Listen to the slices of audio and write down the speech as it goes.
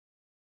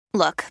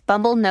Look,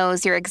 Bumble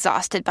knows you're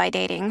exhausted by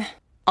dating.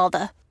 All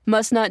the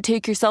must not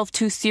take yourself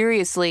too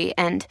seriously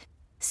and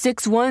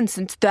 6'1"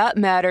 since that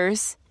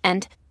matters.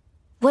 And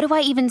what do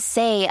I even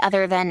say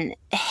other than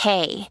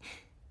hey?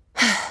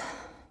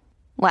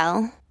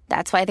 Well,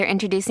 that's why they're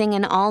introducing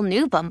an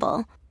all-new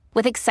Bumble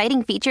with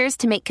exciting features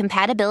to make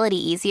compatibility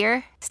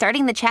easier,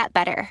 starting the chat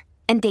better,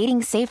 and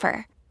dating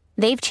safer.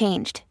 They've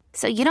changed,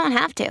 so you don't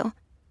have to.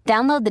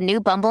 Download the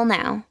new Bumble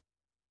now.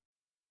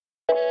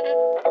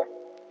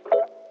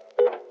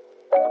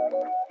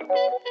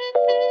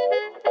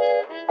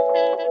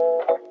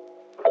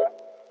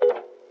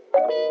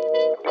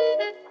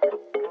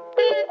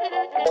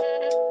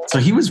 So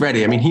he was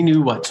ready. I mean, he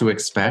knew what to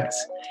expect.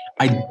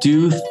 I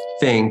do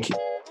think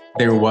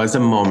there was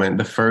a moment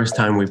the first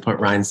time we put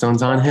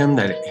rhinestones on him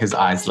that his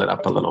eyes lit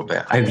up a little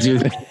bit. I do.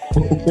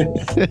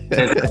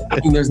 I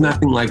mean, there's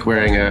nothing like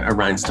wearing a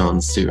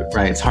rhinestone suit,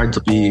 right? It's hard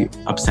to be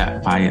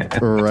upset by it.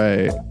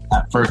 Right.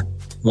 That first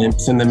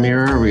glimpse in the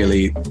mirror,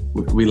 really,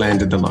 we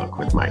landed the look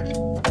with Mike.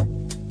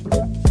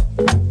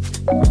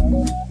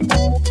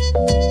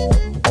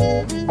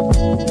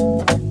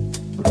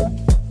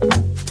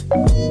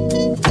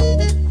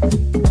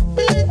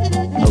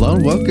 Hello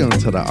and welcome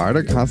to the Art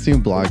of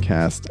Costume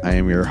Blogcast. I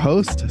am your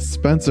host,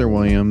 Spencer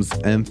Williams,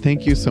 and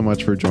thank you so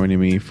much for joining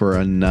me for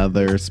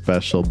another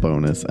special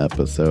bonus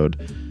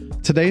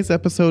episode. Today's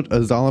episode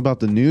is all about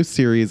the new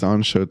series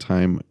on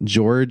Showtime,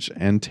 George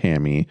and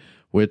Tammy,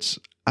 which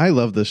I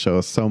love this show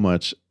so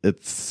much.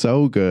 It's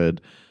so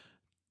good.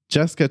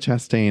 Jessica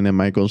Chastain and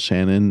Michael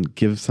Shannon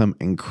give some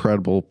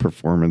incredible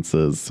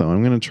performances, so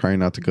I'm going to try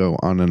not to go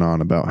on and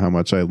on about how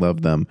much I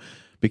love them,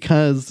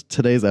 because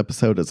today's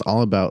episode is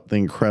all about the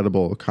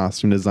incredible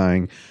costume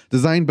design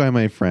designed by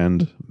my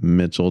friend,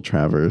 Mitchell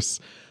Travers.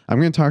 I'm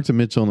going to talk to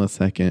Mitchell in a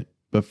second,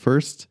 but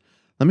first,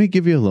 let me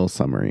give you a little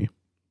summary.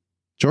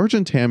 George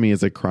and Tammy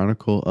is a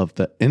chronicle of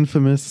the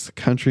infamous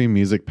country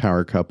music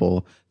power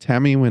couple,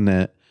 Tammy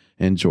Wynette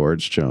and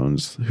George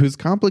Jones, whose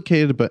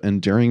complicated but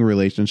enduring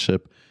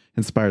relationship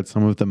inspired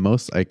some of the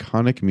most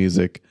iconic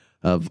music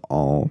of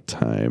all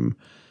time.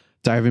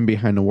 Diving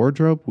behind the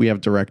wardrobe, we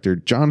have director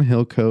John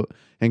Hillcoat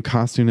and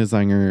costume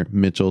designer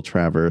Mitchell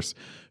Travers,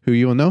 who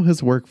you will know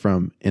his work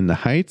from In the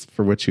Heights,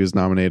 for which he was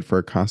nominated for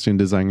a Costume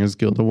Designers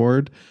Guild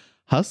Award,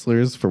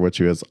 Hustlers, for which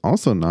he was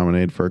also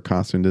nominated for a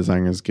Costume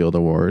Designers Guild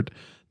Award,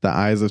 The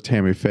Eyes of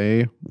Tammy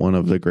Faye, one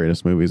of the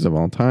greatest movies of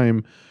all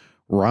time,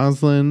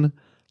 Roslyn,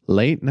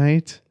 Late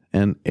Night,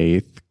 and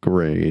Eighth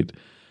Grade.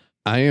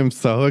 I am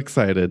so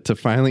excited to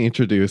finally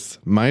introduce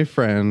my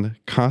friend,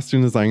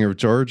 costume designer of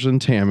George and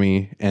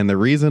Tammy, and the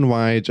reason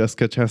why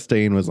Jessica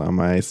Chastain was on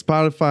my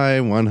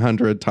Spotify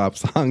 100 top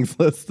songs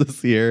list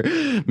this year,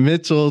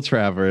 Mitchell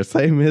Travers.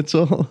 Hey,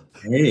 Mitchell.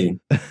 Hey.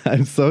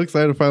 I'm so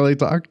excited to finally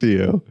talk to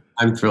you.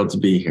 I'm thrilled to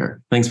be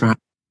here. Thanks for having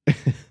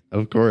me.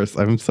 Of course.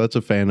 I'm such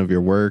a fan of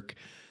your work.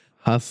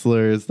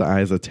 Hustlers, The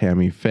Eyes of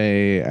Tammy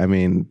Faye. I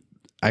mean,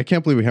 I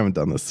can't believe we haven't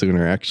done this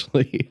sooner,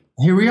 actually.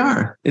 Here we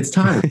are. It's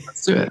time.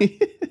 Let's do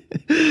it.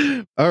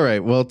 All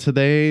right. Well,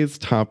 today's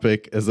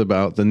topic is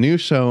about the new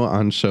show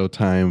on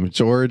Showtime,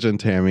 George and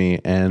Tammy.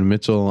 And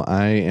Mitchell,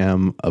 I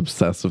am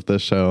obsessed with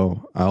this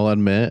show. I'll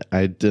admit,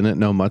 I didn't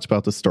know much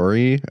about the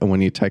story. And when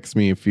you texted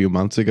me a few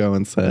months ago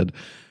and said,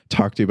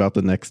 talk to you about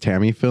the next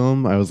Tammy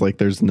film, I was like,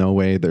 there's no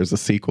way there's a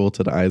sequel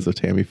to The Eyes of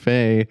Tammy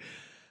Faye.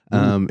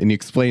 And you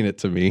explain it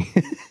to me.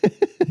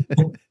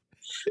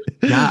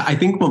 Yeah, I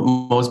think what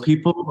most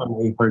people,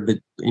 when they heard that,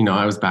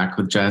 I was back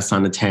with Jess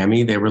on the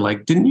Tammy, they were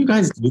like, didn't you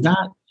guys do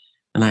that?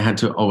 And I had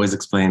to always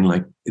explain,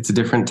 like, it's a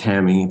different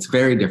Tammy. It's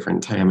very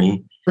different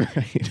Tammy.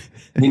 Right.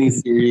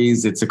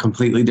 Miniseries. It's a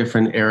completely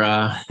different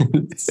era.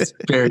 It's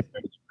very,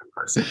 very different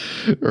person.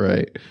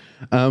 Right.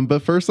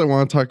 But first, I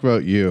want to talk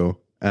about you.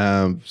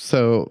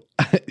 So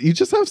you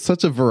just have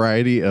such a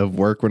variety of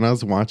work. When I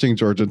was watching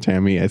George and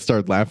Tammy, I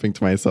started laughing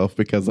to myself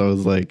because I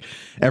was like,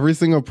 every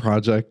single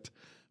project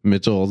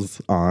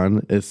Mitchell's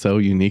on is so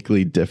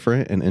uniquely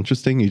different and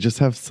interesting. You just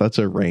have such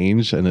a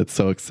range, and it's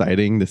so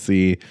exciting to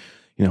see,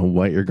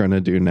 what you're going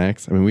to do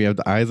next. I mean, we have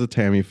The Eyes of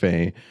Tammy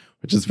Faye,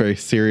 which is very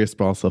serious,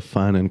 but also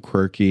fun and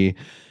quirky.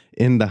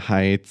 In the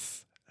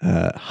Heights,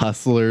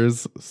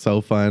 Hustlers, so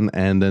fun.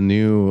 And the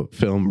new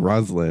film,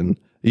 Roslyn.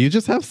 You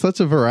just have such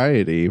a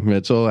variety,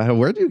 Mitchell.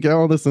 Where do you get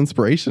all this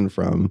inspiration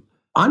from?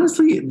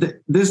 Honestly,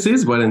 this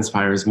is what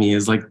inspires me,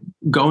 is like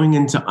going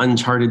into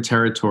uncharted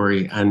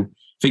territory and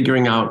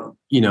figuring out,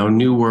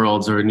 new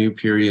worlds or new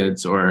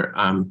periods, or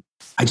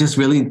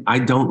I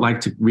don't like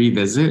to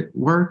revisit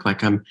work.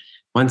 Like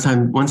once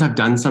I've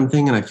done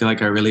something and I feel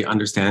like I really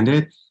understand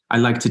it, I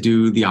like to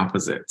do the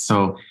opposite.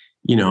 So,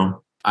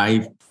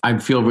 I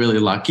feel really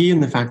lucky in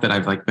the fact that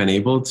I've been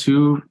able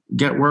to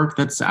get work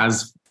that's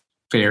as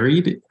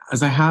varied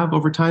as I have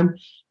over time,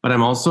 but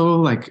I'm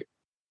also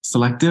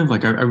selective. I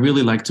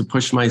really like to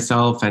push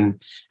myself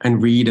and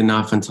read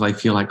enough until I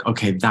feel like,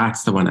 okay,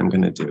 that's the one I'm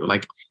going to do.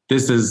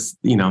 This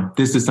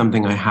is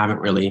something I haven't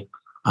really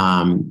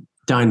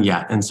done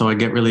yet. And so I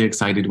get really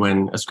excited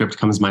when a script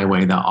comes my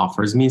way that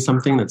offers me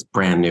something that's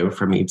brand new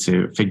for me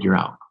to figure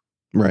out.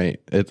 Right.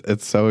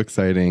 It's so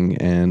exciting.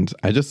 And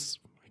I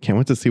can't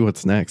wait to see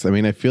what's next. I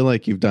mean, I feel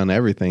like you've done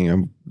everything. I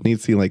need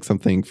to see like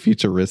something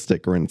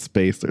futuristic or in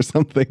space or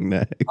something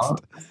next. Oh,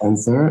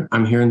 Spencer,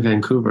 I'm here in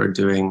Vancouver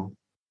doing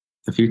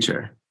the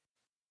future.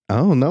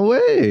 Oh, no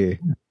way.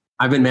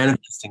 I've been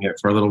manifesting it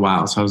for a little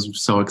while, so I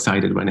was so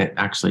excited when it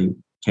actually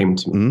came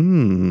to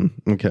me.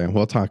 Okay,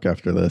 we'll talk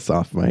after this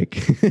off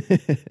mic.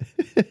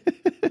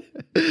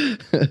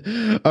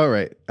 All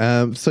right.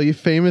 So you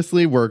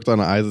famously worked on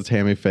Eyes of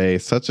Tammy Faye,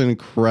 such an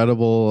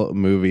incredible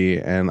movie,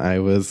 and I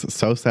was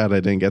so sad I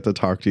didn't get to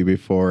talk to you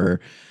before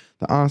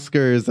the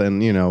Oscars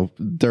and,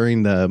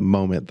 during the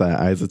moment that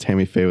Eyes of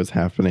Tammy Faye was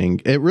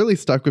happening. It really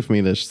stuck with me,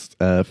 this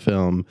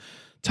film.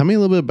 Tell me a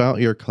little bit about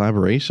your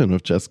collaboration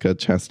with Jessica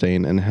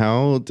Chastain and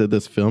how did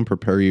this film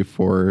prepare you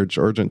for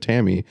George and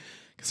Tammy?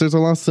 Because there's a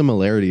lot of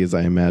similarities,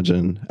 I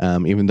imagine,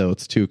 even though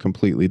it's two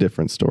completely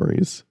different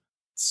stories.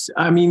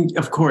 I mean,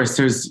 of course,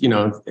 there's,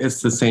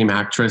 it's the same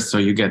actress, so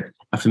you get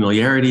a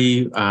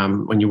familiarity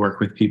when you work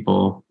with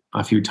people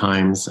a few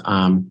times.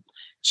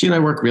 She and I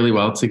work really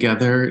well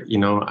together.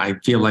 I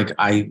feel like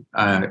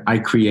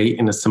I create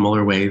in a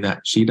similar way that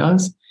she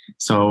does.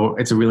 So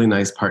it's a really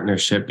nice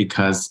partnership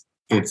because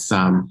it's,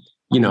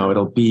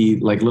 it'll be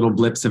like little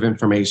blips of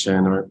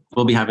information, or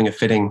we'll be having a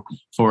fitting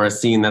for a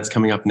scene that's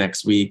coming up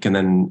next week and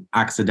then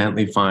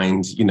accidentally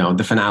find,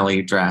 the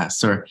finale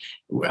dress, or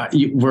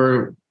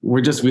we're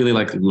just really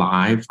like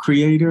live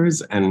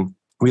creators, and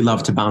we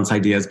love to bounce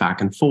ideas back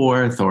and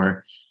forth.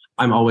 Or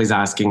I'm always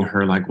asking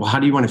her like, well, how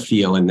do you want to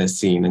feel in this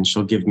scene? And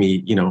she'll give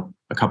me,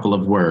 a couple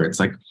of words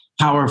like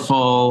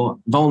powerful,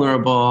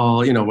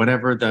 vulnerable,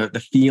 whatever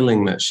the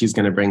feeling that she's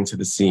going to bring to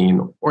the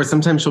scene. Or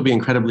sometimes she'll be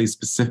incredibly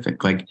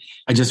specific. Like,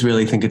 I just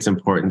really think it's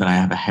important that I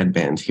have a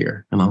headband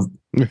here, and I'll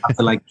have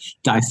to like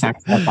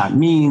dissect what that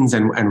means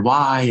and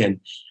why.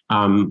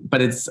 And,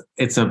 but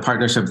it's a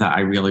partnership that I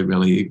really,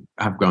 really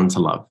have grown to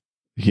love.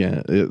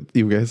 Yeah,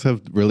 you guys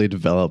have really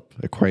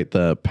developed quite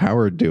the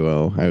power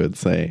duo, I would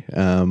say.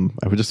 I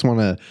would just want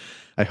to,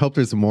 I hope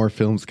there's more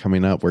films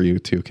coming up where you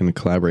two can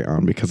collaborate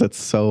on, because it's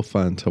so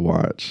fun to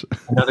watch.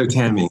 Another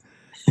Tammy.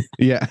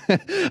 Yeah.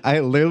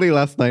 I literally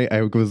last night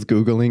I was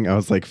Googling, I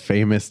was like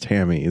famous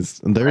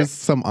Tammys. And there's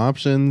some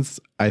options.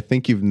 I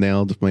think you've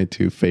nailed my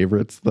two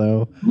favorites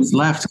though. Who's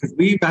left? Because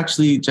we've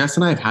actually, Jess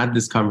and I have had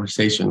this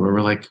conversation where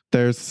we're like,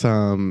 there's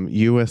some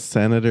U.S.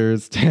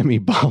 senators, Tammy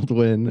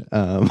Baldwin.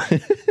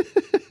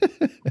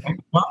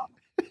 Well,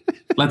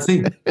 let's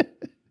see.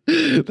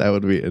 That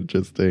would be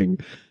interesting.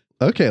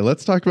 Okay,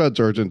 let's talk about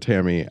George and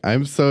Tammy.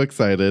 I'm so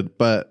excited,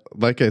 but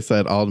like I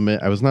said, I'll admit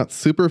I was not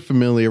super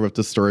familiar with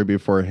the story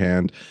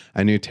beforehand.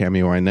 I knew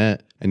Tammy Wynette,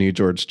 I knew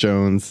George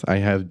Jones. I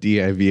have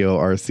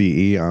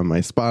DIVORCE on my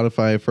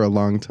Spotify for a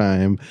long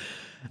time.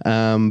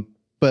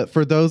 But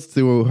for those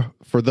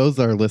that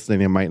are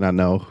listening and might not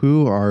know,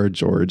 who are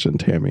George and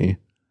Tammy?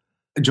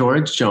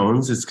 George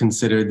Jones is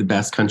considered the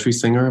best country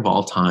singer of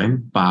all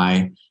time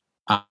by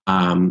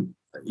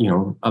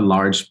a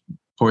large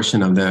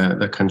portion of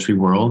the country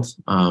world.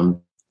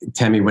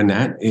 Tammy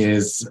Wynette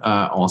is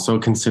also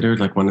considered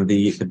like one of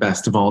the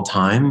best of all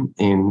time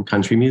in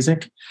country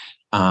music.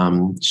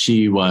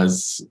 She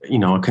was,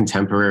 a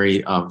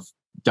contemporary of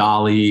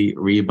Dolly,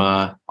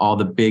 Reba, all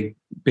the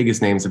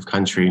biggest names of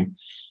country.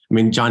 I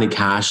mean, Johnny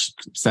Cash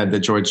said that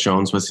George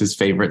Jones was his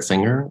favorite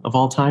singer of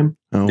all time.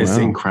 Oh, this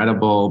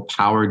incredible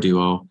power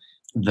duo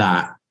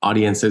that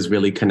audiences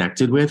really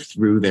connected with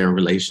through their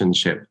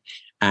relationship.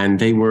 And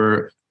they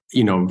were,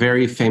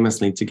 very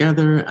famously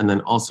together, and then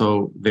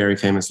also very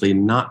famously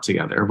not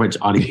together, which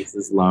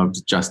audiences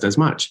loved just as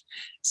much.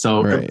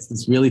 So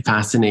It's really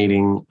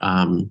fascinating,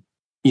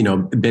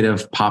 bit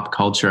of pop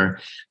culture.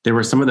 They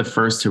were some of the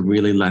first to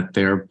really let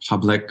their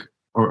public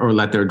or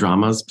let their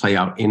dramas play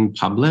out in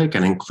public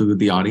and include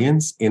the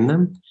audience in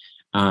them,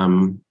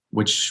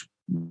 which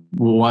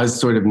was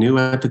sort of new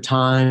at the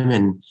time.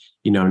 And,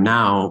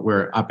 now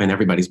we're up in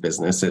everybody's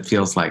business, it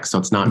feels like. So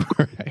it's not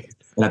right.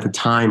 But at the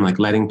time, like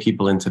letting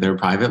people into their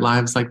private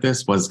lives like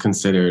this was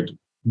considered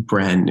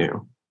brand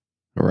new.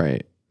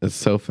 Right. It's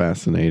so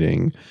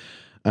fascinating.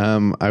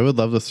 I would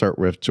love to start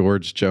with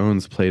George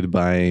Jones, played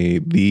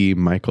by the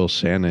Michael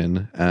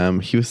Shannon.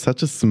 He was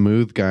such a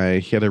smooth guy.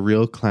 He had a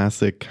real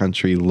classic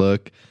country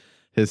look.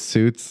 His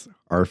suits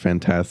are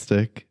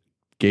fantastic.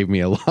 Gave me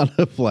a lot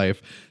of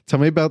life. Tell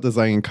me about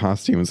designing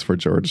costumes for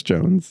George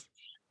Jones.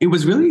 It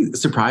was really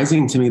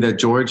surprising to me that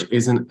George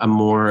isn't a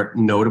more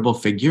notable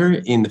figure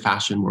in the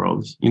fashion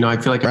world. I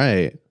feel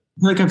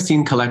like I've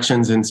seen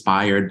collections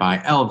inspired by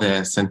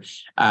Elvis,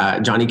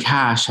 and Johnny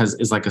Cash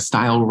is like a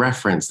style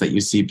reference that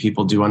you see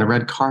people do on a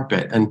red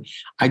carpet. And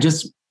I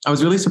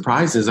was really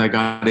surprised as I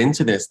got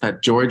into this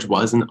that George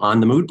wasn't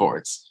on the mood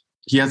boards.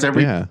 He has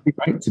every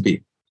right to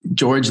be.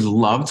 George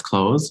loved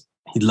clothes.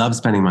 He loved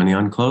spending money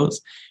on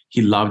clothes.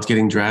 He loved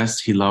getting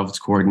dressed. He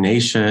loved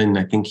coordination.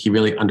 I think he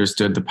really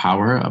understood the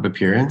power of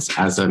appearance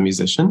as a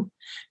musician.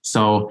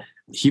 So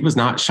he was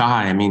not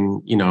shy. I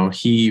mean,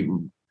 he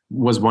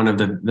was one of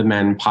the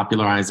men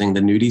popularizing the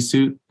nudie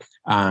suit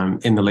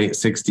in the late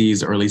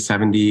 60s, early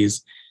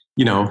 70s.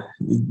 you know,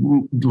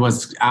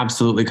 was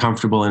absolutely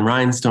comfortable in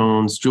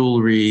rhinestones,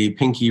 jewelry,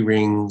 pinky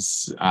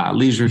rings,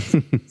 leisure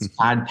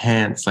plaid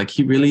pants. Like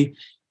he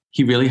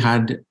really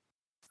had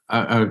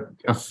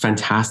a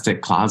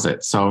fantastic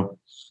closet. So,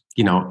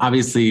 you know,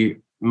 obviously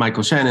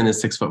Michael Shannon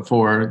is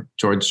 6'4",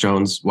 George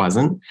Jones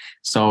wasn't.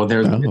 So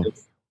there's a bit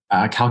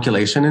of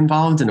calculation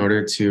involved in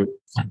order to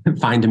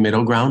find a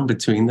middle ground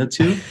between the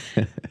two.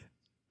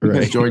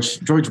 Because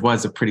George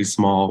was a pretty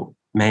small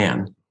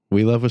man.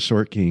 We love a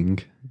short king.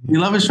 We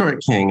love a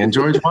short king, and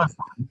George was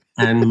one,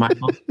 and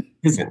Michael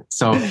isn't.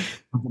 So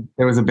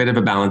there was a bit of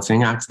a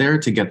balancing act there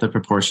to get the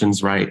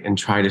proportions right and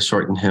try to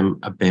shorten him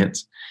a bit.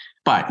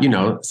 But, you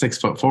know,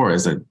 6'4"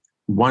 is a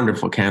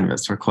wonderful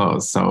canvas for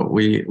clothes. So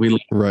we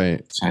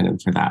love Shannon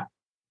for that.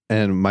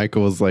 And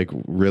Michael was like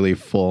really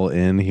full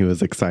in. He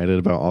was excited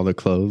about all the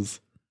clothes.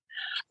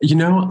 You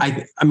know,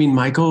 I mean,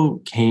 Michael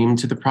came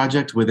to the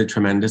project with a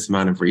tremendous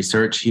amount of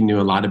research. He knew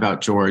a lot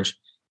about George.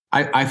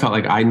 I felt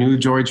like I knew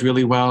George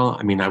really well.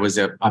 I mean, I was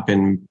up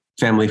in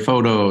family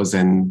photos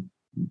and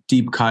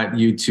deep cut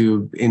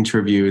YouTube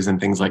interviews and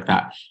things like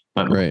that.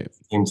 But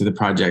came to the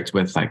project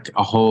with like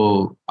a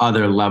whole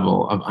other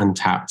level of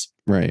untapped.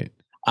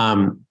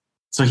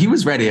 So he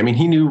was ready. I mean,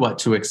 he knew what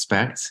to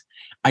expect.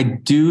 I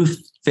do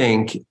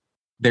think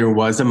there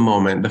was a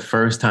moment the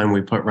first time we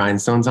put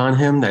rhinestones on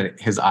him that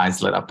his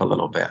eyes lit up a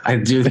little bit. I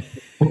do.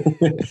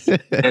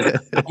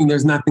 I mean,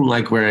 there's nothing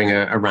like wearing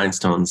a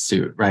rhinestone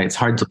suit, right? It's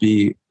hard to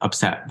be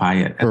upset by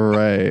it.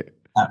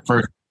 That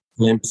first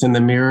glimpse in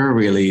the mirror,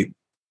 really,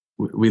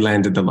 we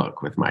landed the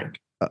look with Mike.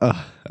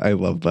 I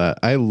love that.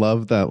 I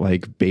love that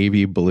like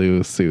baby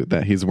blue suit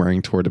that he's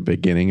wearing toward the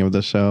beginning of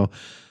the show.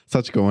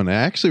 Such a good one. It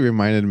actually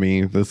reminded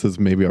me,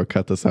 maybe I'll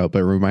cut this out, but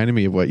it reminded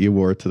me of what you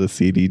wore to the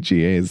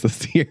CDGAs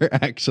this year.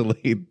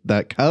 Actually,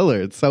 that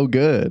color, it's so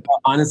good.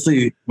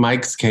 Honestly,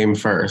 Mike's came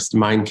first.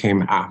 Mine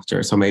came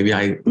after. So maybe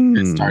I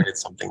started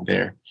something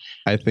there.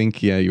 I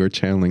think, you were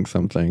channeling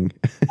something.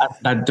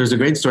 There's a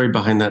great story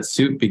behind that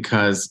suit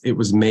because it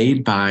was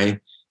made by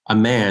a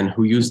man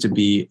who used to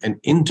be an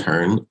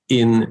intern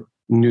in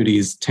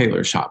Nudi's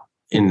tailor shop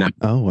in Nashville.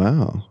 Oh,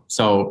 wow.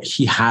 So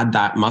he had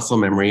that muscle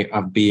memory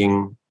of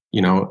being,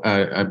 you know,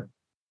 a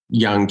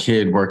young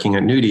kid working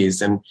at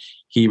Nudi's, and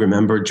he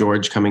remembered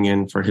George coming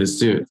in for his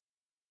suit.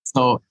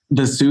 So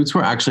the suits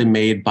were actually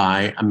made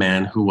by a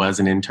man who was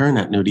an intern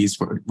at Nudi's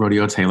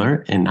Rodeo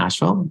Tailor in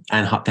Nashville,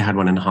 and they had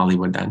one in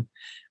Hollywood then.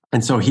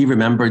 And so he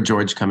remembered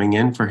George coming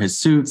in for his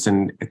suits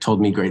and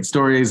told me great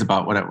stories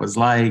about what it was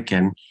like.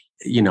 And,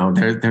 you know,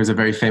 there's a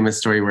very famous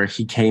story where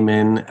he came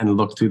in and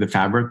looked through the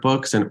fabric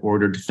books and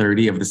ordered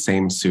 30 of the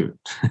same suit.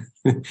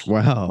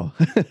 Wow.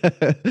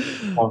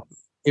 So,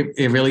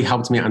 it really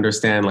helped me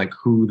understand like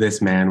who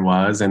this man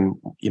was. And,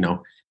 you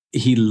know,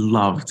 he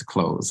loved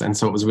clothes. And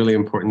so it was really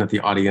important that the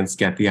audience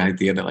get the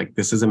idea that like,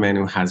 this is a man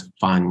who has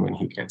fun when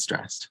he gets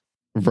dressed.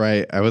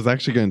 Right. I was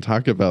actually going to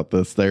talk about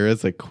this. There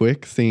is a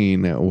quick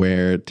scene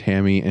where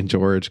Tammy and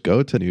George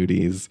go to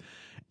Nudi's.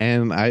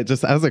 And I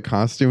just, as a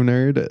costume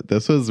nerd,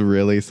 this was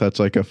really such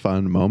like a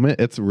fun moment.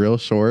 It's real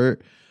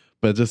short,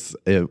 but just,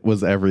 it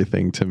was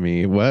everything to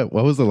me. What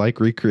was it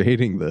like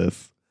recreating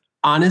this?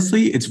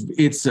 Honestly,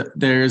 it's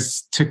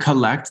there's to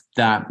collect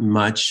that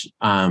much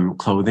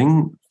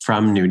clothing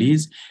from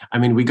Nudi's. I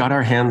mean, we got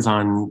our hands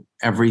on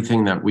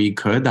everything that we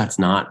could. That's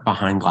not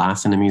behind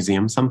glass in a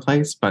museum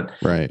someplace, but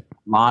a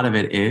lot of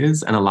it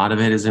is, and a lot of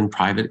it is in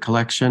private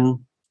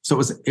collection.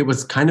 So it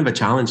was kind of a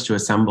challenge to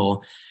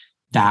assemble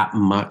that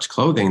much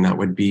clothing that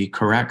would be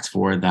correct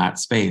for that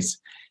space.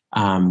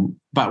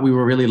 But we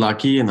were really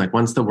lucky, and like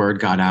once the word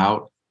got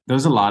out,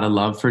 there's a lot of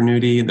love for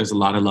Nudie. There's a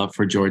lot of love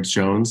for George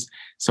Jones.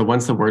 So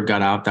once the word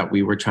got out that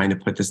we were trying to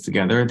put this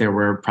together, there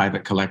were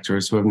private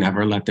collectors who have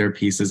never let their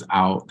pieces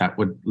out that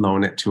would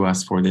loan it to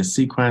us for this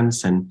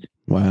sequence. And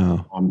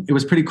wow, it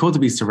was pretty cool to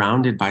be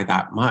surrounded by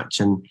that much.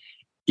 And,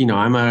 you know,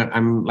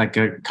 I'm like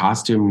a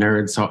costume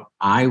nerd. So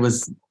I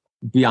was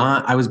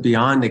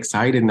beyond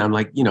excited. And I'm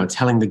like, you know,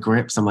 telling the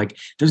grips, I'm like,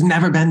 there's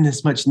never been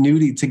this much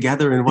Nudie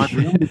together in one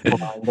room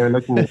before. And they're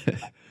looking at me.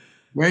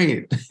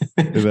 Great.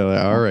 They're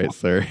like, all right,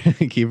 sir,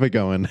 keep it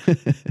going.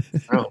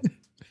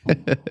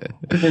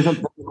 There's a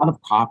lot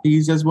of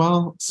copies as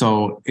well.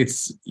 So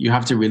you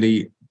have to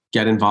really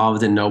get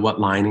involved and know what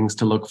linings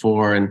to look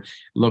for and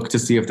look to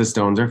see if the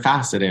stones are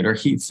faceted or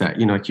heat set.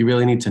 You know, like you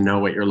really need to know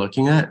what you're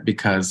looking at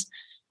because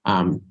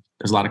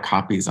there's a lot of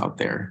copies out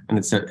there, and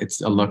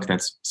it's a look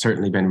that's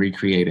certainly been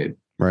recreated.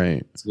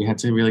 Right. So we had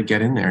to really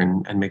get in there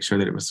and make sure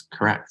that it was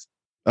correct.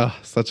 Oh,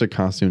 such a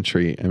costume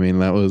treat. I mean,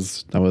 that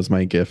was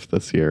my gift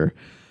this year.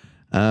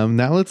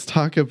 Now let's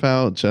talk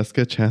about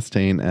Jessica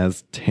Chastain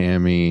as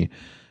Tammy.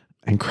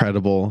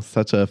 Incredible.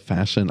 Such a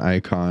fashion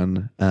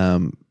icon.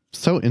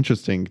 So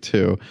interesting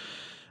too.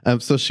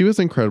 So she was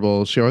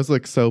incredible. She always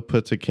looked so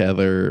put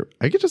together.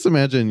 I could just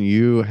imagine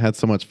you had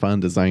so much fun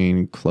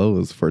designing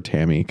clothes for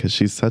Tammy because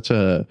she's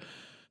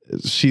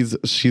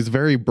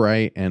very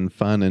bright and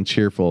fun and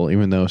cheerful,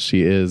 even though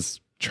she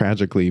is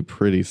tragically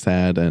pretty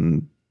sad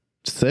and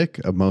sick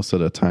most of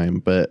the time,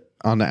 but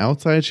on the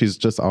outside she's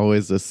just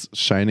always this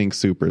shining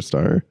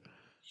superstar.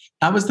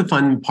 That was the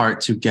fun part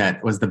to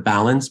get, was the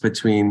balance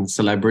between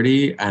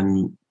celebrity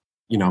and,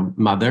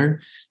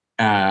 mother.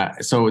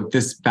 So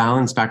this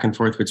balance back and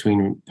forth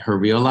between her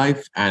real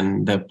life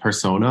and the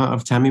persona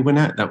of Tammy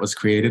Wynette that was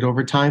created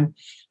over time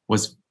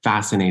was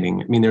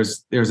fascinating. I mean,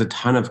 there's a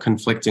ton of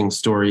conflicting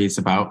stories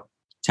about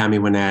Tammy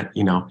Wynette.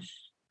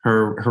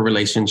 Her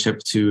relationship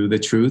to the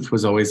truth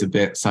was always a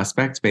bit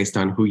suspect based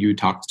on who you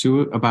talked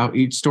to about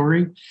each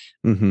story.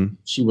 Mm-hmm.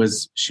 She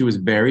was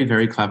very,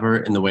 very clever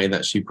in the way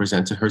that she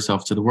presented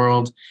herself to the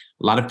world.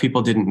 A lot of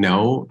people didn't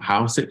know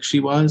how sick she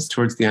was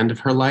towards the end of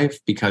her life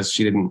because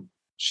she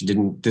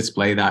didn't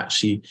display that.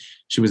 She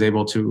was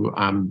able to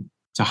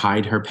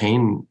hide her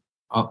pain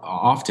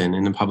often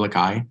in the public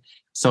eye.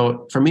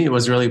 So for me, it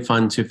was really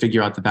fun to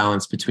figure out the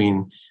balance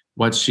between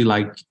what she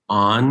liked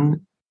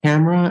on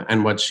camera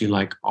and what she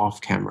like off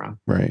camera.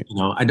 Right.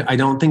 I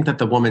don't think that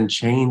the woman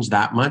changed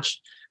that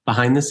much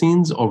behind the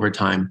scenes over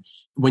time.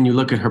 When you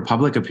look at her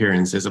public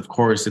appearances, of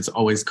course, it's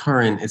always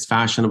current, it's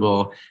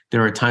fashionable.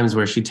 There are times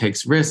where she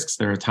takes risks.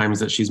 There are times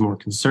that she's more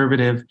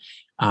conservative.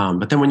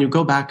 But then when you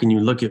go back and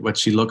you look at what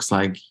she looks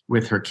like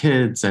with her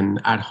kids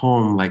and at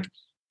home, like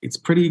it's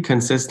pretty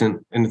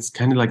consistent and it's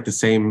kind of like the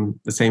same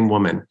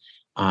woman.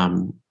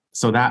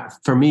 So that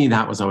for me,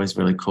 that was always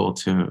really cool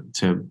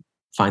to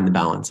find the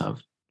balance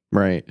of.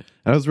 Right.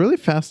 I was really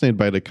fascinated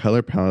by the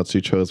color palettes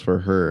you chose for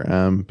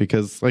her,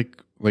 because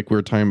like we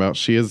were talking about,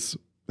 she is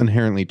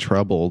inherently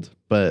troubled,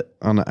 but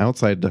on the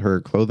outside,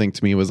 her clothing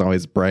to me was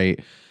always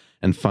bright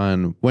and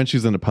fun when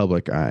she's in the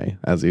public eye,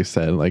 as you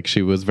said. Like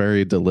she was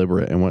very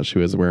deliberate in what she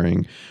was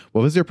wearing.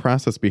 What was your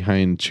process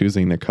behind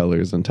choosing the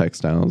colors and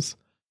textiles?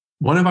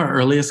 One of our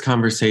earliest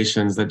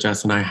conversations that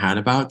Jess and I had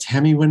about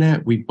Tammy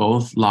Wynette, we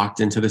both locked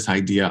into this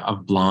idea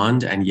of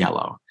blonde and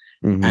yellow.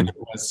 Mm-hmm. And it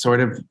was sort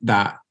of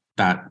that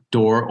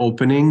door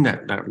opening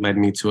that led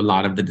me to a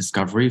lot of the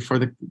discovery for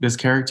this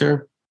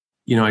character.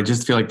 I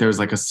just feel like there's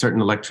like a certain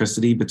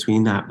electricity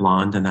between that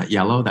blonde and that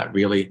yellow that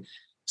really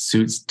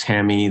suits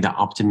Tammy, the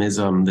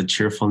optimism, the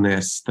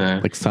cheerfulness,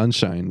 like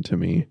sunshine to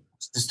me.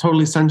 It's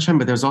totally sunshine,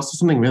 but there's also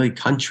something really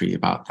country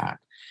about that.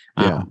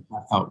 Yeah.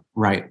 That felt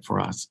right for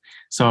us.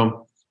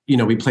 So,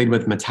 we played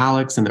with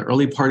metallics in the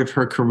early part of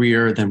her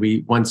career. Then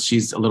once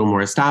she's a little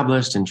more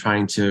established and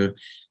trying to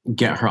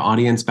get her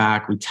audience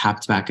back, we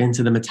tapped back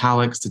into the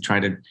metallics to try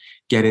to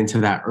get into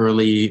that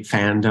early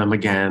fandom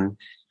again.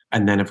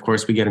 And then, of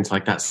course, we get into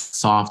like that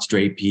soft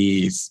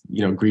drapey,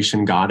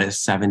 Grecian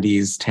goddess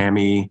 70s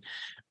Tammy.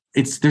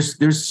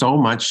 There's so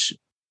much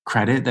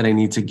credit that I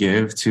need to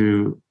give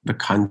to the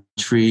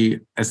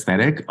country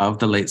aesthetic of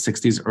the late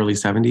 60s, early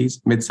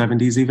 70s, mid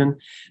 70s even.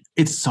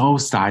 It's so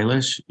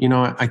stylish.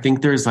 I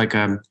think there's like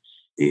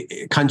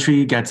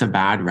country gets a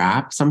bad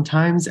rap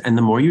sometimes. And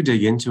the more you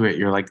dig into it,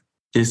 you're like,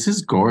 this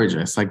is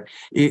gorgeous. Like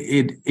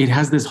it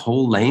has this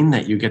whole lane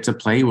that you get to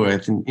play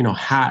with, and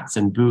hats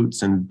and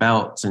boots and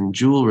belts and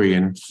jewelry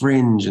and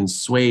fringe and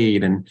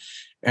suede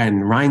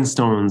and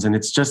rhinestones, and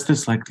it's just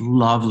this like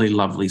lovely,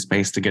 lovely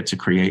space to get to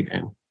create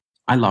in.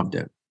 I loved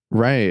it.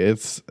 Right.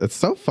 It's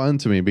so fun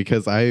to me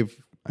because I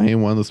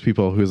am one of those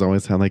people who's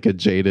always had like a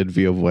jaded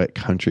view of what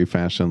country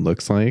fashion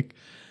looks like,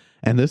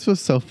 and this was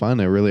so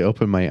fun. It really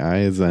opened my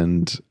eyes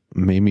and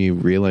made me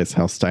realize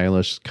how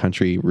stylish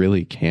country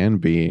really can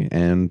be.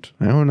 And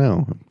I don't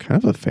know, I'm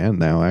kind of a fan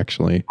now,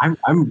 actually.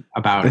 I'm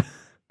about it.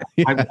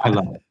 Yeah. I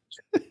love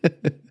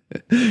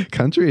it.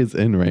 Country is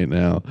in right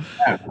now.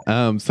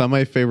 Yeah. Some of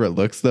my favorite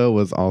looks though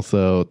was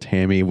also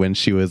Tammy when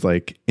she was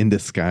like in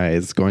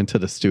disguise going to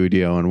the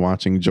studio and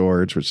watching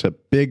George, which had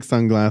big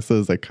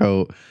sunglasses, a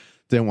coat,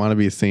 didn't want to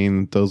be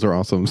seen. Those are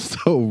also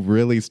so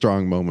really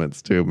strong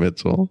moments too,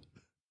 Mitchell.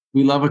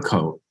 We love a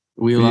coat.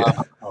 We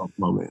love a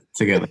moment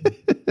together.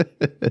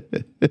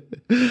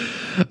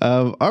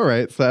 All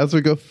right. So as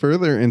we go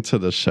further into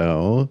the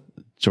show,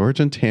 George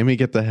and Tammy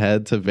get to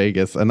head to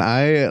Vegas. And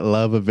I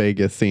love a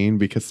Vegas scene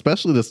because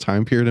especially this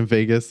time period in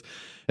Vegas,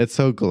 it's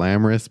so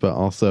glamorous, but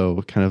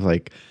also kind of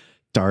like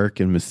dark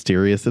and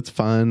mysterious. It's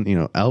fun.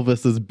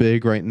 Elvis is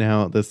big right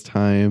now at this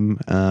time.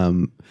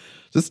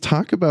 Just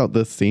talk about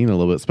this scene a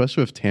little bit,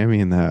 especially with Tammy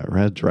in that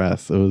red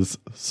dress. It was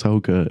so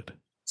good.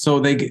 So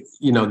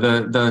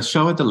the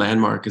show at the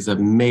Landmark is a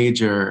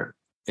major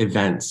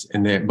event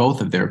in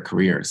both of their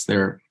careers.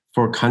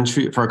 For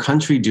a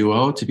country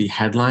duo to be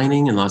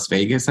headlining in Las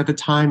Vegas at the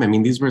time. I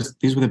mean, these were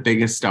the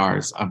biggest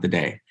stars of the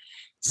day.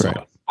 So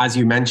right. As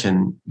you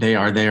mentioned, they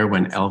are there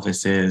when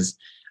Elvis is.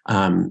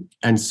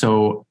 And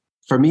so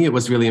for me, it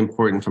was really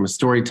important from a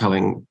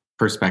storytelling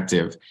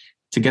perspective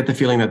to get the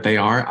feeling that they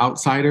are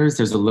outsiders.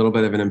 There's a little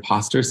bit of an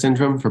imposter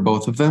syndrome for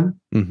both of them.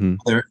 Mm-hmm.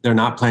 They're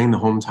not playing the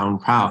hometown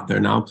crowd. They're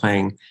now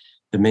playing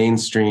the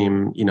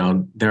mainstream,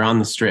 they're on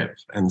the Strip.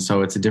 And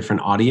so it's a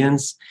different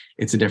audience.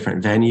 It's a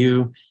different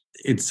venue.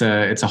 It's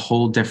a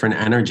whole different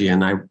energy.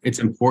 And it's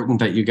important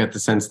that you get the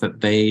sense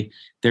that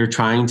they're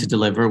trying to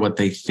deliver what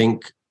they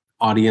think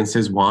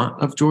audiences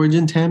want of George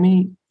and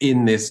Tammy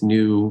in this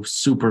new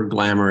super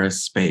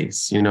glamorous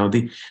space.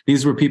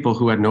 These were people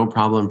who had no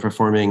problem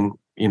performing,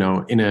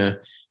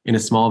 in a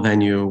small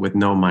venue with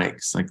no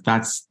mics. Like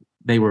that's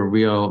they were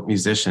real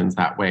musicians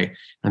that way.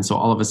 And so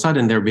all of a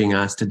sudden they're being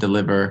asked to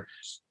deliver,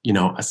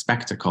 a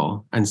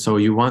spectacle. And so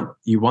you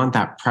want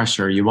that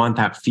pressure, you want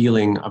that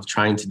feeling of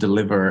trying to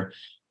deliver,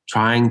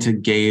 trying to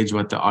gauge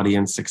what the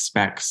audience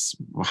expects,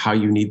 how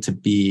you need to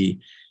be,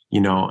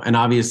 and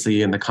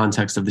obviously in the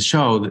context of the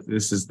show,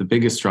 this is the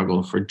biggest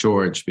struggle for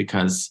George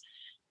because,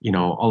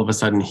 all of a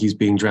sudden he's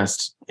being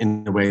dressed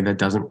in a way that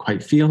doesn't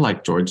quite feel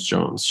like George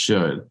Jones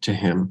should to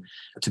him,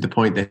 to the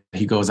point that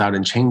he goes out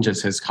and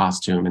changes his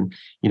costume.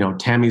 And,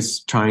 Tammy's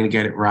trying to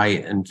get it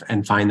right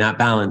and find that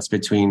balance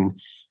between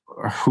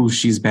who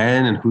she's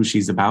been and who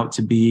she's about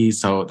to be.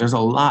 So there's a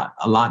lot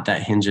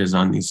that hinges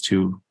on these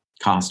two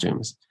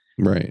costumes.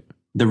 Right.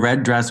 The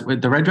red dress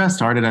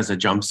started as a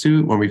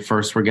jumpsuit when we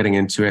first were getting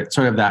into it,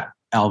 sort of that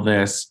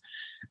Elvis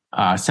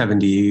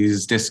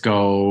 70s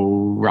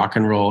disco rock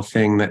and roll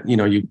thing that,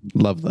 you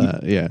love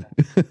that. Yeah.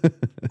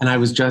 And I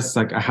was just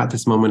like, I had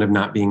this moment of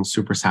not being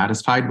super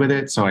satisfied with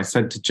it. So I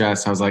said to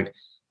Jess, I was like,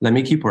 let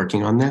me keep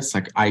working on this.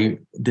 Like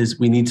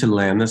we need to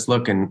land this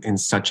look in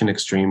such an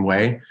extreme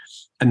way.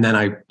 And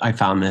then I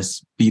found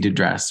this beaded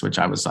dress, which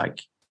I was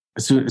like,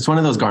 it's one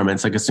of those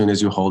garments, like as soon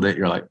as you hold it,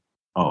 you're like,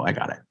 oh, I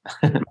got it.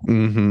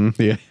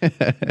 Yeah.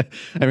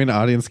 I mean, the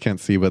audience can't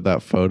see, but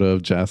that photo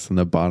of Jess in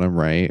the bottom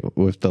right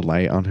with the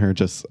light on her,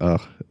 just,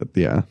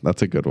 yeah,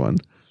 that's a good one.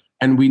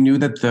 And we knew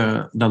that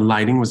the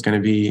lighting was going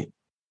to be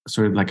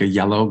sort of like a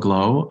yellow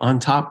glow on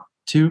top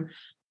too.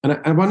 And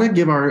I want to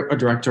give our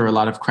director a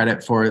lot of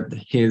credit for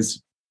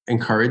his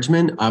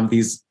encouragement of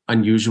these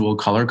unusual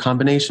color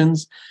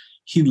combinations.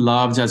 He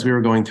loved, as we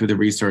were going through the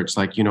research,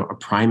 like, a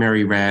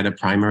primary red, a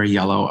primary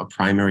yellow, a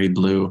primary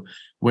blue,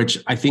 which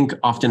I think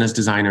often as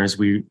designers,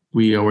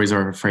 we always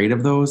are afraid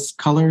of those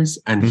colors.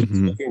 And he's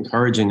really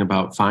encouraging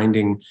about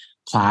finding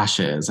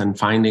clashes and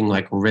finding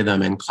like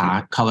rhythm and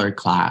color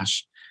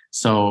clash.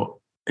 So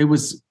it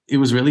was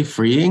really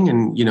freeing.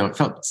 And, it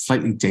felt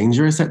slightly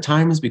dangerous at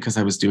times because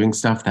I was doing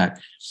stuff that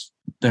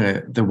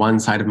the one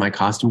side of my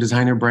costume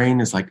designer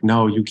brain is like,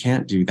 no, you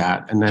can't do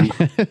that. And then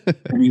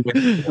we would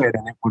do it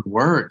and it would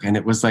work. And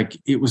it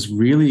was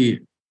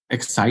really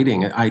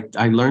exciting.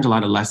 I learned a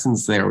lot of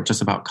lessons there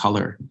just about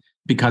color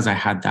because I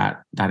had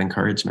that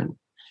encouragement.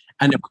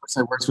 And of course,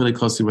 I worked really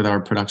closely with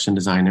our production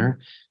designer,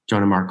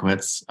 Jonah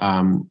Markowitz,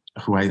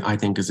 who I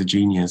think is a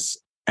genius.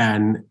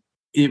 And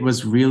it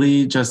was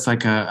really just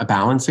like a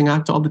balancing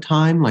act all the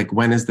time. Like,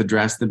 when is the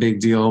dress the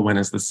big deal? When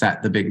is the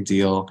set the big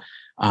deal?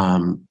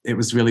 It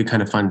was really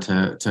kind of fun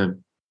to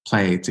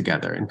play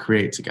together and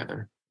create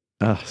together.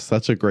 Oh,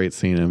 such a great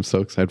scene. I'm so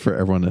excited for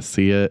everyone to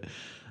see it.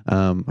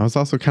 I was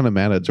also kind of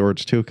mad at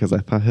George too, because I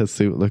thought his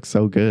suit looked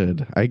so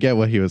good. I get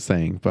what he was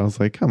saying, but I was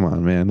like, come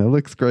on, man, it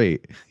looks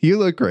great. You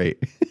look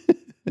great.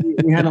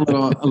 We had a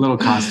little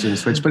costume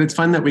switch, but it's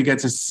fun that we get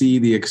to see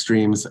the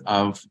extremes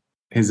of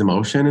his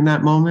emotion in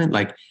that moment.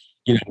 Like,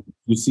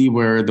 you see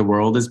where the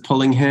world is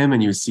pulling him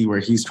and you see where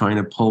he's trying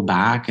to pull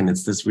back. And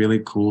it's this really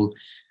cool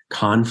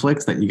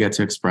conflict that you get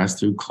to express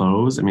through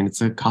clothes. I mean, it's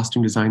a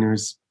costume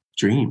designer's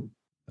dream.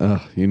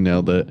 Oh, you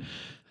nailed it.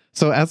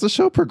 So as the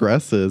show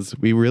progresses,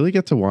 we really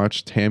get to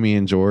watch Tammy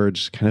and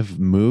George kind of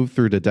move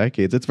through the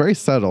decades. It's very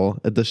subtle.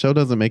 The show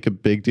doesn't make a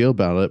big deal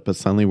about it, but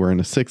suddenly we're in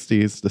the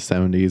 60s, the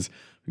 70s,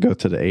 we go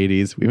to the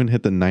 80s, we even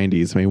hit the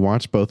 90s. And we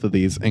watch both of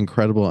these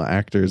incredible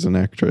actors and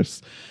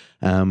actress.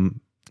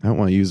 I don't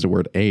want to use the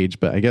word age,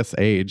 but I guess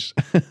age.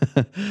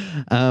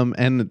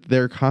 And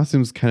their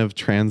costumes kind of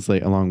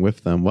translate along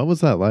with them. What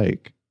was that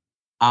like?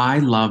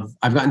 I've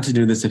gotten to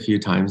do this a few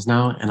times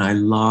now, and I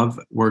love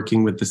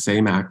working with the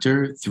same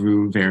actor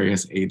through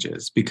various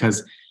ages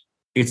because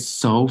it's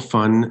so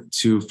fun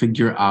to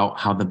figure out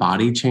how the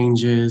body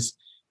changes,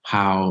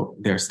 how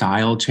their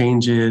style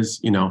changes.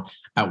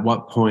 At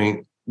what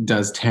point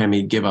does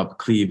Tammy give up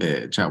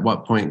cleavage? At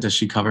what point does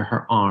she cover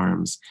her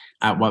arms?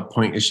 At what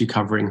point is she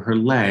covering her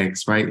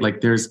legs, right?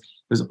 Like there's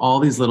all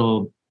these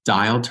little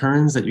dial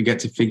turns that you get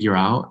to figure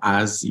out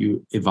as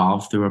you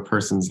evolve through a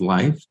person's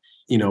life.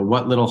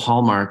 What little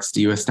hallmarks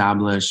do you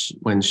establish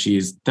when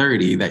she's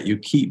 30 that you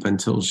keep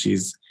until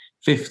she's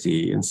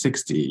 50 and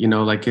 60?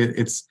 Like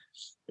it's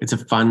a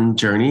fun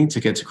journey to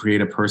get to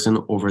create a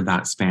person over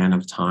that span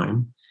of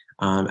time.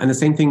 And the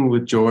same thing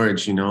with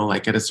George,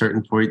 like at a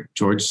certain point,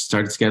 George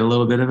starts to get a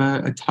little bit of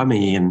a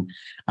tummy and,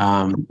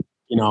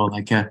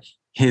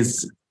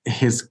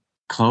 his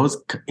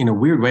clothes in a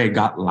weird way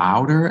got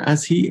louder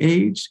as he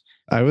aged.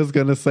 I was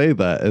going to say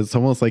that. It's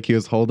almost like he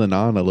was holding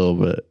on a little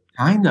bit.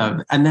 Kind of.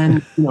 And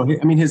then,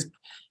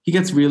 he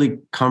gets really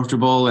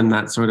comfortable in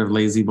that sort of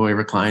lazy boy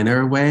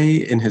recliner way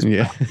in his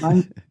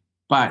life.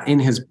 But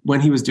when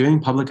he was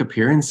doing public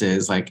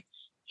appearances, like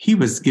he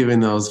was giving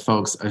those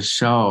folks a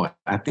show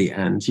at the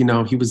end.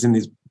 He was in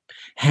these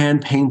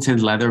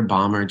hand-painted leather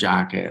bomber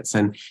jackets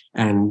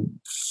and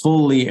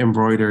fully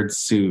embroidered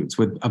suits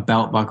with a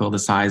belt buckle the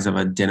size of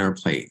a dinner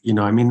plate.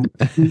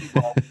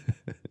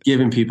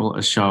 Giving people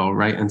a show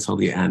right until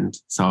the end.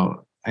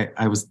 So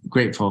I was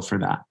grateful for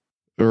that.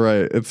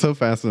 Right. It's so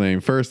fascinating.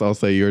 First, I'll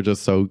say you're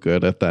just so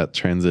good at that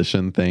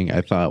transition thing.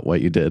 I thought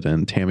what you did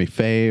in Tammy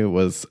Faye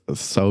was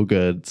so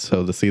good.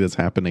 So to see this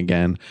happen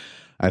again,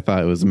 I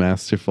thought it was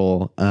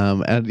masterful.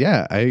 And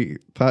yeah, I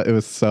thought it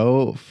was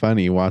so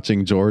funny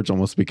watching George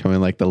almost becoming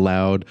like the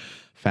loud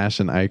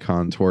fashion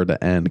icon toward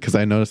the end. Because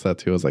I noticed that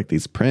too. I was like,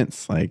 these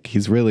prints, like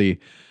it's really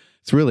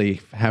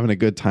having a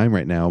good time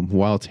right now.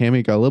 While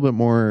Tammy got a little bit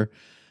more,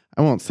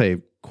 I won't say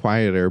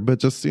quieter, but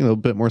just, a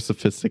bit more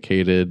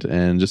sophisticated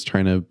and just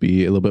trying to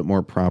be a little bit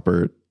more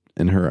proper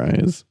in her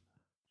eyes.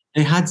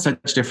 They had such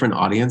different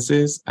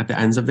audiences at the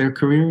ends of their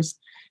careers.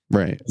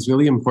 Right. It's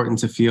really important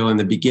to feel in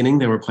the beginning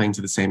they were playing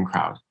to the same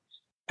crowd.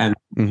 And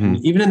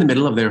even in the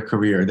middle of their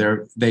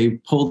career, they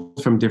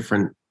pulled from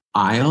different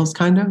aisles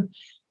kind of.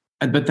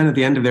 But then at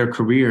the end of their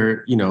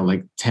career,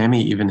 like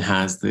Tammy even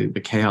has the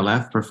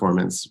KLF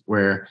performance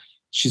where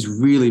she's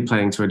really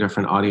playing to a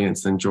different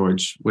audience than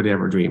George would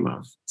ever dream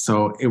of.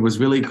 So it was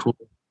really cool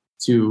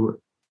to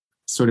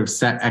sort of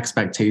set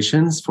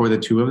expectations for the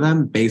two of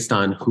them based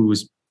on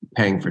who's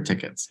paying for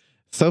tickets.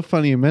 So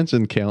funny you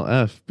mentioned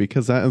KLF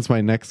because that is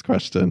my next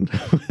question.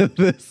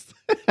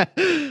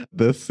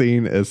 This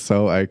scene is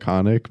so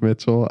iconic,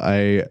 Mitchell.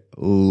 I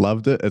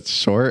loved it. It's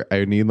short.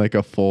 I need like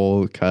a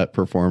full cut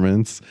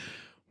performance.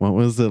 What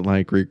was it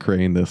like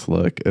recreating this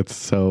look? It's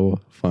so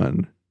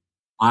fun.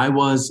 I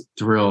was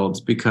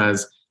thrilled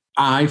because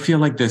I feel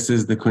like this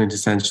is the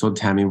quintessential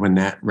Tammy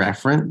Wynette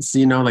reference.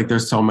 Like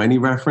there's so many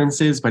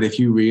references, but if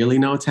you really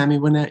know Tammy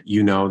Wynette,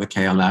 you know the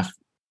KLF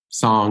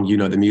song,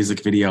 the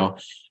music video.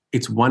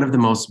 It's one of the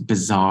most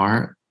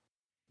bizarre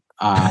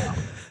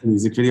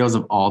music videos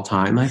of all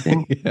time, I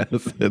think.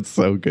 Yes, it's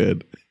so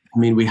good. I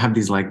mean, we have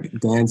these like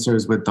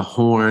dancers with the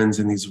horns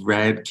and these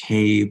red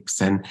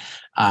capes and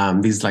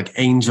these like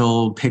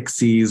angel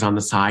pixies on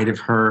the side of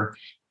her.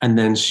 And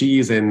then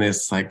she's in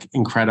this like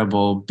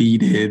incredible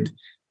beaded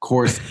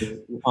corset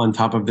on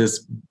top of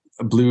this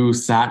blue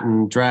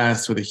satin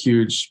dress with a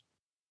huge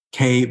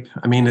cape.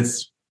 I mean,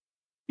 it's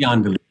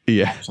beyond belief.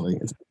 Yeah. Actually.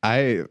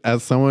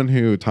 As someone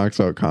who talks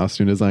about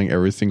costume design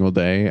every single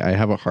day, I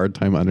have a hard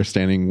time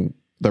understanding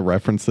the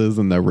references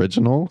in the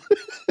original.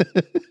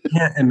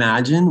 Can't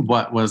imagine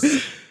what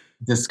was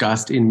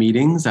discussed in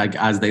meetings like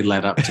as they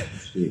led up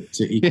to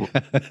equal.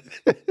 Yeah.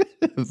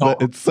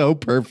 It's so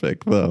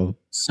perfect though.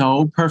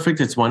 So perfect.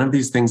 It's one of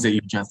these things that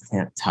you just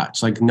can't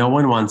touch. Like no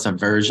one wants a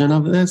version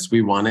of this.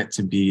 We want it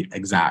to be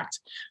exact.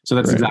 So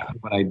that's exactly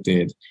what I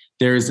did.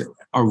 There's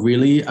a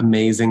really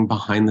amazing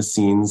behind the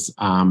scenes,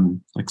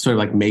 like sort of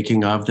like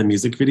making of the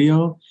music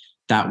video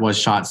that was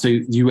shot. So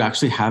you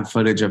actually have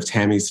footage of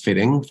Tammy's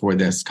fitting for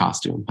this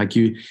costume. Like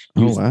you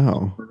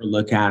wow.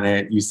 Look at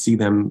it, you see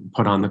them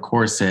put on the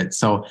corset.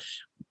 So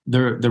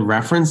the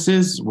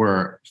references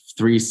were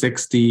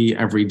 360,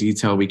 every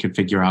detail we could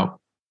figure out.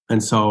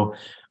 And so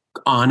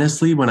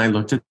honestly, when I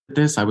looked at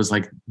this, I was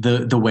like,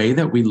 the way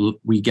that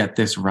we get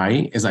this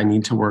right is I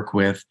need to work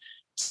with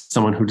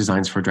someone who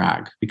designs for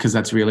drag, because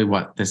that's really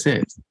what this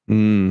is.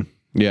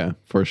 Yeah,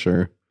 for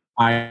sure.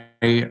 I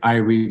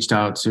reached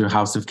out to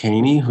House of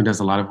Caney, who does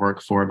a lot of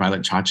work for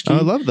Violet Chachki. Oh,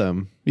 I love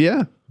them.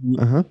 Yeah.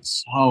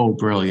 So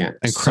brilliant.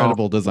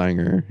 Incredible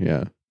designer.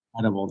 Yeah.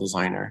 Incredible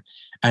designer.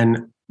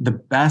 And the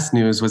best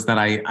news was that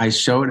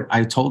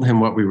I told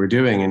him what we were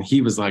doing, and he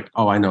was like,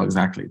 oh, I know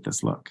exactly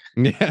this look.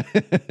 Yeah.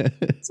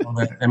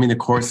 The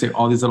corset,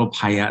 all these little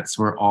paillettes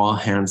were all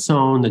hand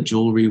sewn. The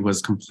jewelry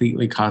was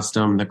completely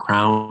custom. The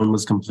crown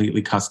was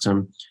completely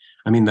custom.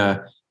 I mean,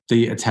 the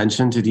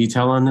attention to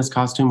detail on this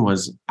costume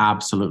was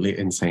absolutely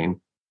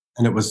insane.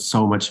 And it was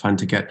so much fun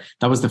to get.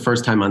 That was the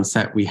first time on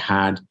set we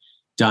had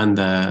done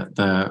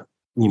the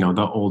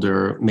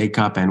older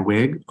makeup and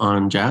wig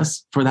on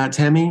Jess for that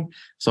Tammy.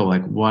 So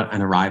like what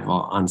an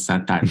arrival on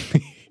set that,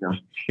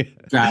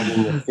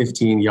 dragging a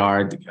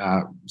 15-yard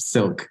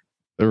silk.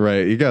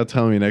 Right. You got to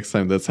tell me next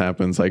time this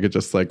happens. I could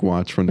just like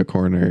watch from the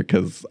corner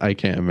because I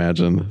can't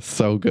imagine.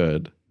 So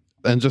good.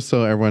 And just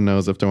so everyone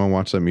knows, if they want to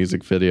watch that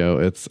music video,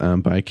 it's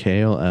by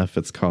KLF.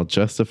 It's called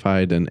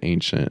Justified and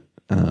Ancient.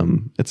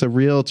 It's a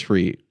real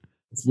treat.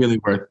 It's really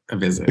worth a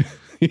visit.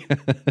 Yeah.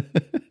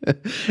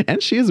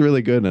 And she is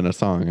really good in a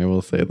song, I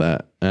will say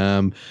that.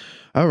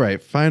 All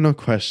right, final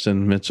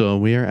question, Mitchell.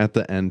 We are at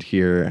the end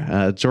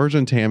here. George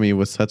and Tammy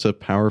was such a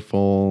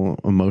powerful,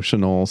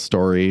 emotional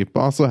story, but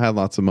also had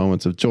lots of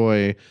moments of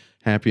joy,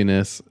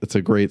 happiness. It's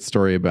a great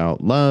story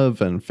about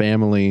love and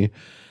family.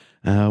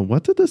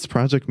 What did this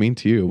project mean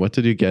to you? What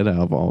did you get out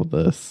of all of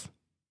this?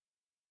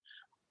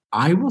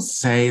 I will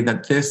say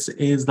that this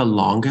is the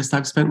longest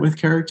I've spent with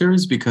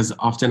characters, because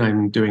often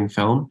I'm doing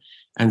film.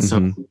 And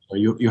so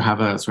you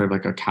have a sort of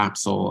like a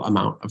capsule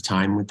amount of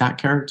time with that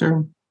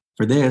character.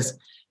 For this,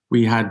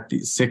 we had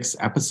 6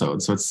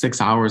 episodes. So it's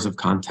 6 hours of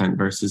content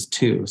versus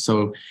 2.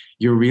 So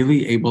you're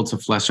really able to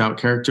flesh out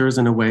characters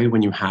in a way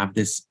when you have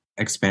this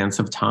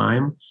expansive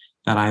time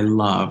that I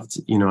loved.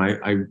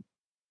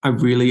 I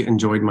really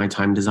enjoyed my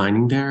time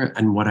designing there.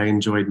 And what I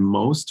enjoyed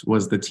most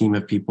was the team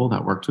of people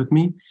that worked with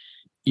me.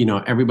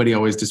 Everybody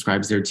always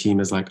describes their team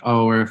as like,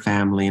 oh, we're a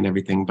family and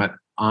everything. But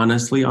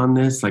honestly on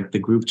this. Like the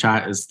group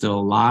chat is still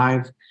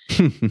alive.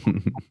 I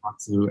talk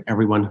to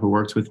everyone who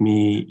worked with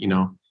me,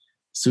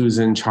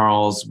 Susan,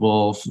 Charles,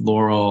 Wolf,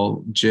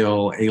 Laurel,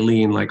 Jill,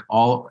 Aileen, like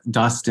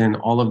Dustin,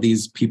 all of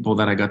these people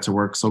that I got to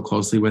work so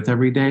closely with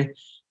every day.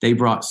 They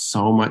brought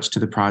so much to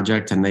the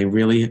project, and they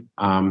really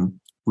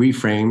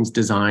reframed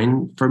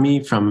design for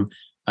me from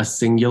a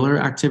singular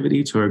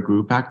activity to a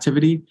group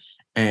activity.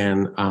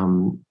 And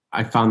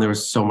I found there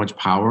was so much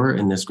power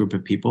in this group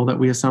of people that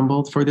we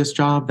assembled for this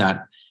job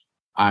that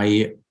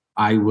I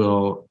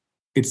will,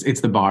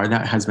 it's the bar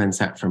that has been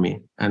set for me.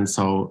 And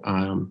so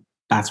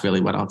that's really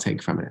what I'll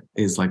take from it,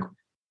 is like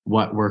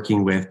what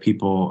working with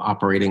people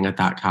operating at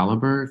that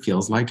caliber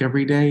feels like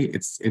every day.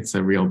 It's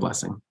a real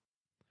blessing.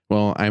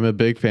 Well, I'm a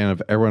big fan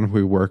of everyone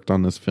who worked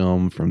on this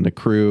film, from the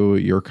crew,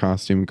 your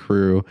costume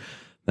crew,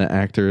 the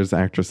actors,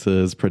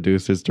 actresses,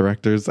 producers,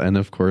 directors, and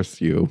of course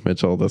you,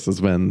 Mitchell. This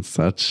has been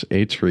such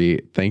a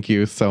treat. Thank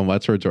you so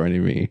much for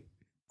joining me.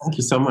 Thank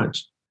you so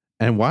much.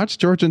 And watch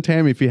George and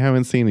Tammy if you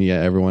haven't seen it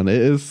yet, everyone.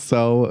 It is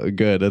so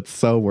good. It's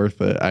so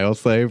worth it. I'll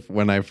say,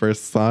 when I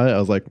first saw it, I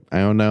was like, I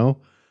don't know.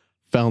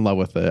 Fell in love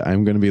with it.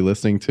 I'm going to be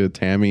listening to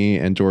Tammy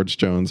and George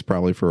Jones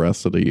probably for the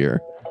rest of the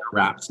year.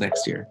 Wrapped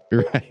next year.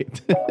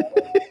 Right.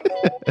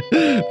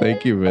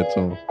 Thank you,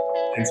 Mitchell.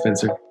 Thanks,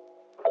 Spencer.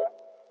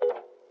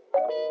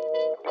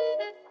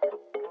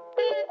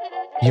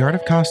 The Art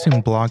of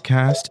Costume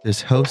blogcast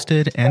is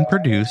hosted and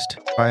produced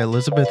by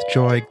Elizabeth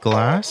Joy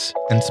Glass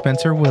and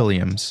Spencer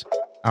Williams.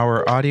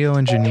 Our audio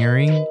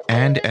engineering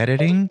and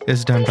editing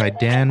is done by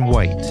Dan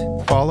White.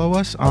 Follow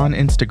us on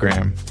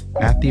Instagram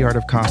at The Art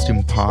of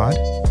Costume Pod,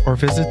 or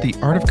visit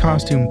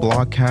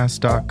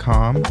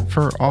theartofcostumeblogcast.com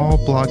for all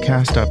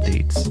blogcast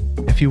updates.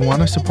 If you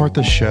want to support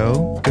the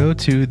show, go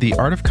to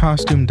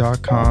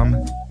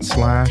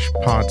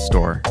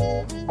theartofcostume.com/podstore.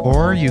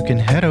 Or you can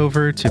head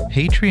over to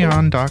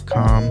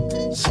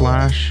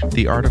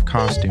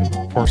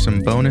patreon.com/theartofcostume for some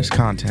bonus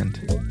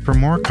content. For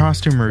more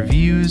costume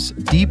reviews,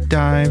 deep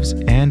dives,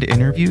 and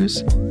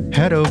interviews,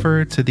 head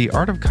over to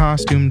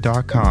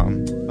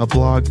theartofcostume.com, a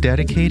blog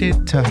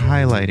dedicated to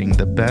highlighting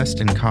the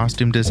best in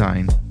costume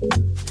design.